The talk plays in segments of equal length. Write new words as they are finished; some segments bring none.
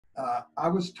I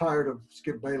was tired of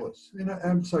Skip Bayless, and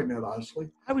I'm saying that honestly.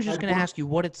 I was just I'd going to worked ask you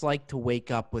what it's like to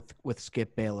wake up with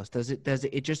Skip Bayless.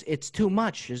 It's too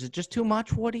much? Is it just too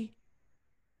much, Woody?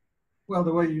 Well,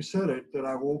 the way you said it, that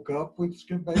I woke up with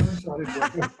Skip Bayless, I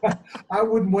didn't wake up. I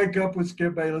wouldn't wake up with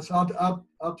Skip Bayless.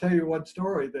 I'll tell you one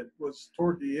story that was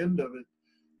toward the end of it.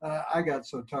 I got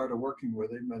so tired of working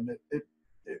with him, and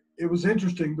it was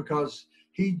interesting because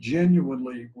he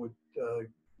genuinely would.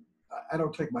 I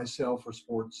don't take myself or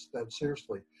sports that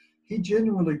seriously. He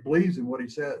genuinely believes in what he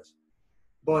says.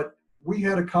 But we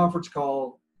had a conference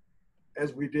call,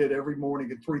 as we did every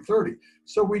morning at 3:30.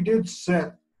 So we did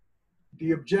set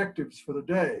the objectives for the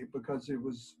day, because it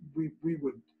was we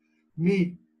would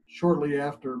meet shortly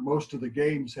after most of the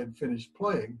games had finished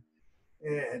playing,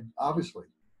 and obviously.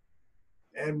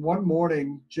 And one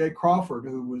morning, Jay Crawford,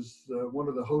 who was one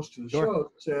of the hosts of the Sure.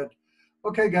 show, said,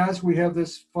 "Okay, guys, we have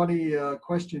this funny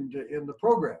question to end the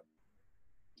program.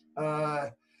 Uh,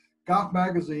 Golf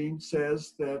Magazine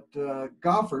says that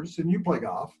golfers, and you play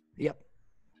golf, Yep,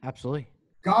 absolutely.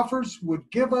 golfers would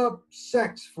give up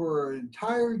sex for an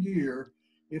entire year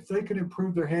if they could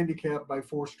improve their handicap by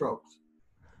 4 strokes.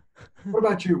 What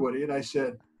about you, Woody?" And I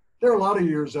said, "There are a lot of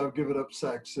years I've given up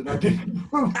sex and I didn't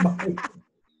improve my."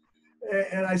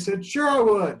 And I said, "Sure, I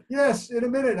would. Yes, in a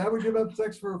minute, I would give up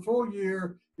sex for a full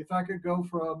year if I could go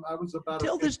from, I was about a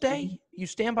Till this 15. day, you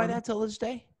stand by that till this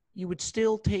day? You would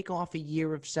still take off a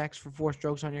year of sex for 4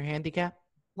 strokes on your handicap?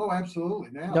 Oh,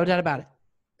 absolutely. No Now, doubt about it.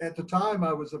 at the time,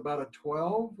 I was about a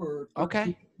 12 or 13.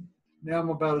 Okay. Now I'm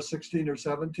about a 16 or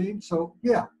 17. So,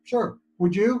 yeah, sure.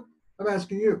 Would you? I'm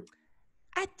asking you.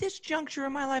 At this juncture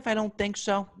in my life, I don't think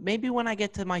so. Maybe when I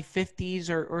get to my 50s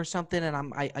or something,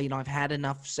 and I've had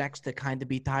enough sex to kind of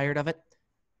be tired of it,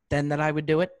 then that I would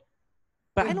do it.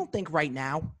 But I don't think right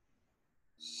now.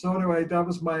 So anyway, that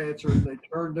was my answer. And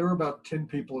there were about 10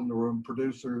 people in the room,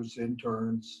 producers,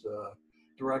 interns,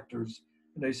 directors.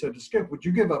 And they said to Skip, "Would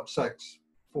you give up sex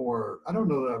for," I don't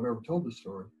know that I've ever told this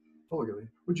story publicly,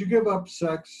 "would you give up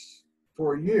sex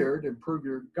for a year to improve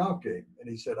your golf game?" And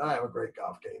he said, "I have a great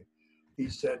golf game." He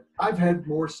said, "I've had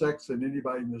more sex than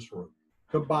anybody in this room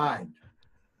combined."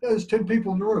 There's 10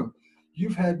 people in the room.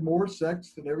 You've had more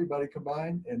sex than everybody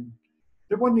combined. And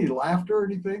there wasn't any laughter or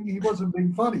anything. He wasn't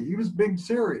being funny. He was being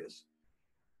serious.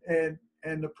 And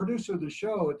the producer of the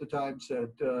show at the time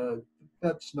said,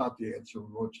 "That's not the answer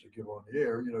we want you to give on the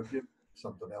air. Give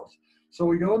something else." So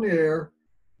we go on the air.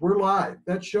 We're live.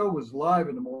 That show was live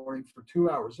in the morning for 2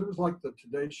 hours. It was like the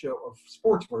Today Show, of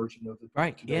sports version of the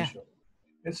Right, Today yeah. Show.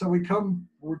 And so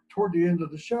we're toward the end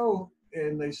of the show,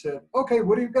 and they said, "Okay,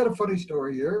 Woody, you've got a funny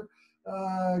story here.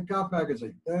 Golf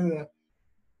Magazine.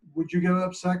 Would you give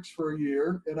up sex for a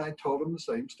year?" And I told them the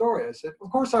same story. I said,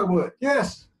 "Of course I would.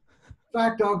 Yes. In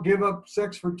fact, I'll give up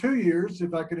sex for 2 years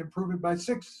if I could improve it by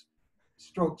 6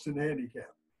 strokes in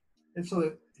handicap." And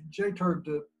so Jay turned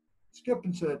to Skip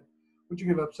and said, "Would you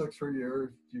give up sex for a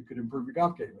year if you could improve your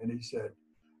golf game?" And he said,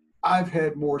 "I've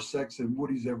had more sex than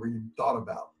Woody's ever even thought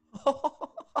about." So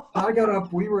I got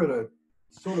up. We were at a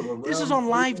sort of a round This is on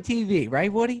live table. TV,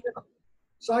 right, Woody?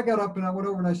 So I got up and I went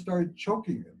over and I started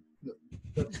choking him.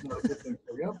 That's not a good thing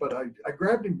for you, but I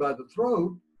grabbed him by the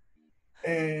throat,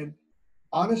 and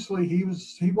honestly,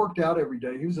 he worked out every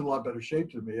day. He was in a lot better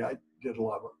shape than me. I did a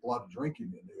lot of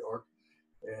drinking in New York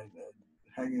and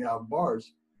hanging out in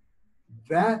bars.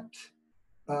 That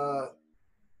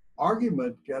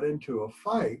argument got into a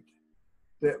fight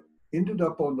that ended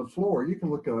up on the floor. You can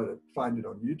look at it, find it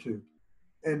on YouTube.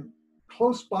 And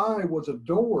close by was a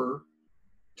door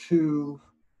to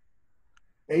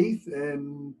 8th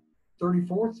and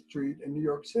 34th Street in New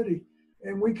York City.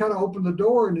 And we kind of opened the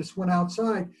door and just went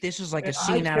outside. This is like And a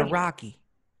scene out of Rocky.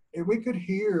 And we could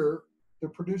hear the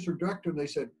producer director, and they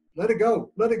said, "Let it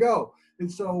go, let it go." And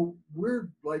so we're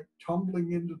like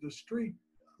tumbling into the street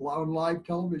on live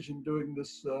television doing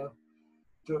this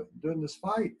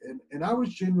fight. And I was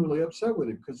genuinely upset with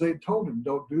him because they had told him,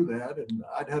 "Don't do that." And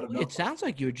I'd had enough. It sounds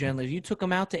like you were generous. You took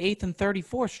him out to 8th and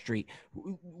 34th Street.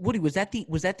 Woody, was that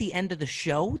the end of the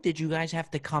show? Did you guys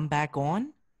have to come back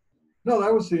on? No,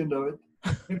 that was the end of it.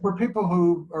 And for people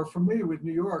who are familiar with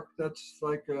New York, that's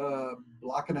like a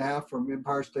block and a half from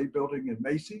Empire State Building and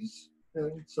Macy's.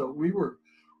 And so we were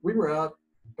out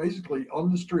basically on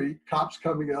the street, cops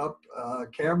coming up,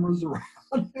 cameras around.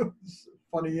 It was a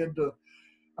funny end to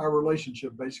our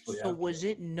relationship, basically. So was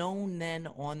it known then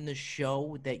on the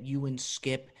show that you and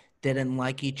Skip didn't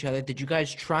like each other? Did you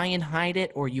guys try and hide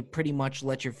it, or you pretty much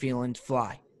let your feelings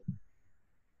fly?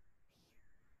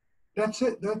 That's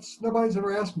it. Nobody's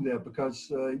ever asked me that because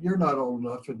you're not old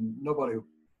enough and nobody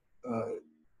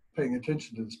paying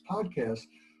attention to this podcast.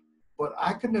 But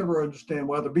I could never understand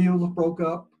why the Beatles broke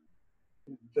up,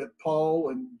 that Paul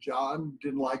and John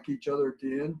didn't like each other at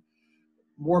the end.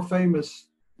 More famous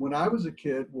when I was a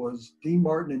kid was Dean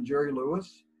Martin and Jerry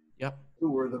Lewis, Yep.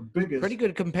 who were the biggest. Pretty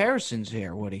good comparisons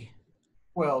here, Woody.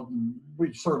 Well,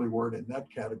 we certainly weren't in that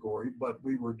category, but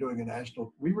we were doing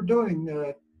we were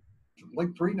doing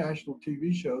like 3 national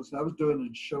TV shows, and I was doing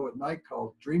a show at night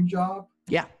called Dream Job.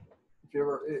 Yeah. If you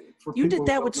ever, for You people did who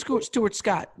that don't with know- Stuart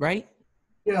Scott, right?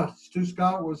 Yeah, Stu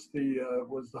Scott was the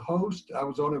host. I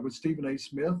was on it with Stephen A.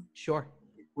 Smith. Sure.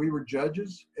 We were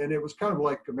judges, and it was kind of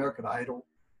like American Idol,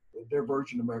 their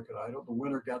version of American Idol. The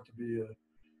winner got to be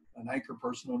an anchor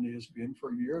person on ESPN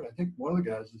for a year, and I think one of the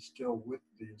guys is still with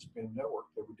the ESPN network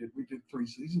that we did 3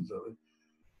 seasons of it.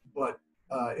 But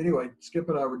anyway, Skip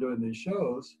and I were doing these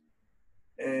shows,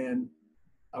 and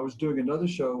I was doing another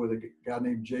show with a guy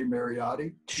named Jay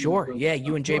Mariotti. Sure. Yeah,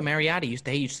 you and Jay Mariotti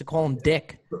used to call him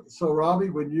Dick. So Robbie,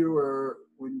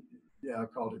 I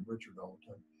called him Richard all the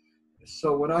time.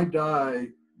 So when I die,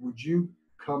 would you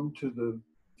come to the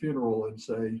funeral and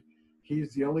say,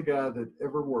 he's the only guy that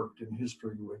ever worked in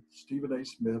history with Stephen A.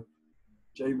 Smith,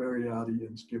 Jay Mariotti,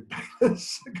 and Skip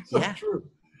Bayless? Yeah. True.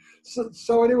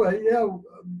 So anyway, yeah,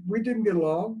 we didn't get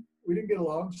along.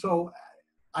 So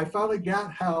I finally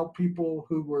got how people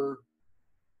who were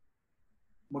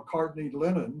McCartney,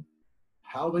 Lennon,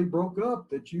 how they broke up,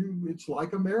 it's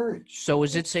like a marriage. So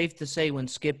is it safe to say when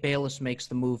Skip Bayless makes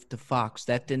the move to Fox,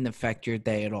 that didn't affect your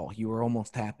day at all? You were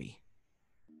almost happy.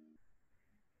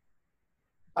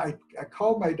 I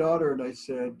called my daughter and I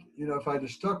said, if I'd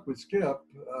have stuck with Skip,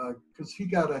 because he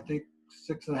got, I think,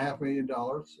 $6.5 million,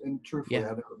 and truthfully,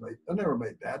 Yeah. I never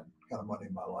made that kind of money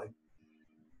in my life.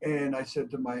 And I said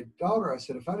to my daughter,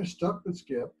 if I'd have stuck with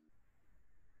Skip,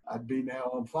 I'd be now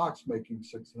on Fox making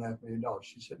 $6.5 million.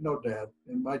 She said, no, Dad.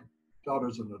 And my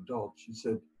daughter's an adult. She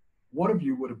said, one of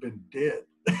you would have been dead.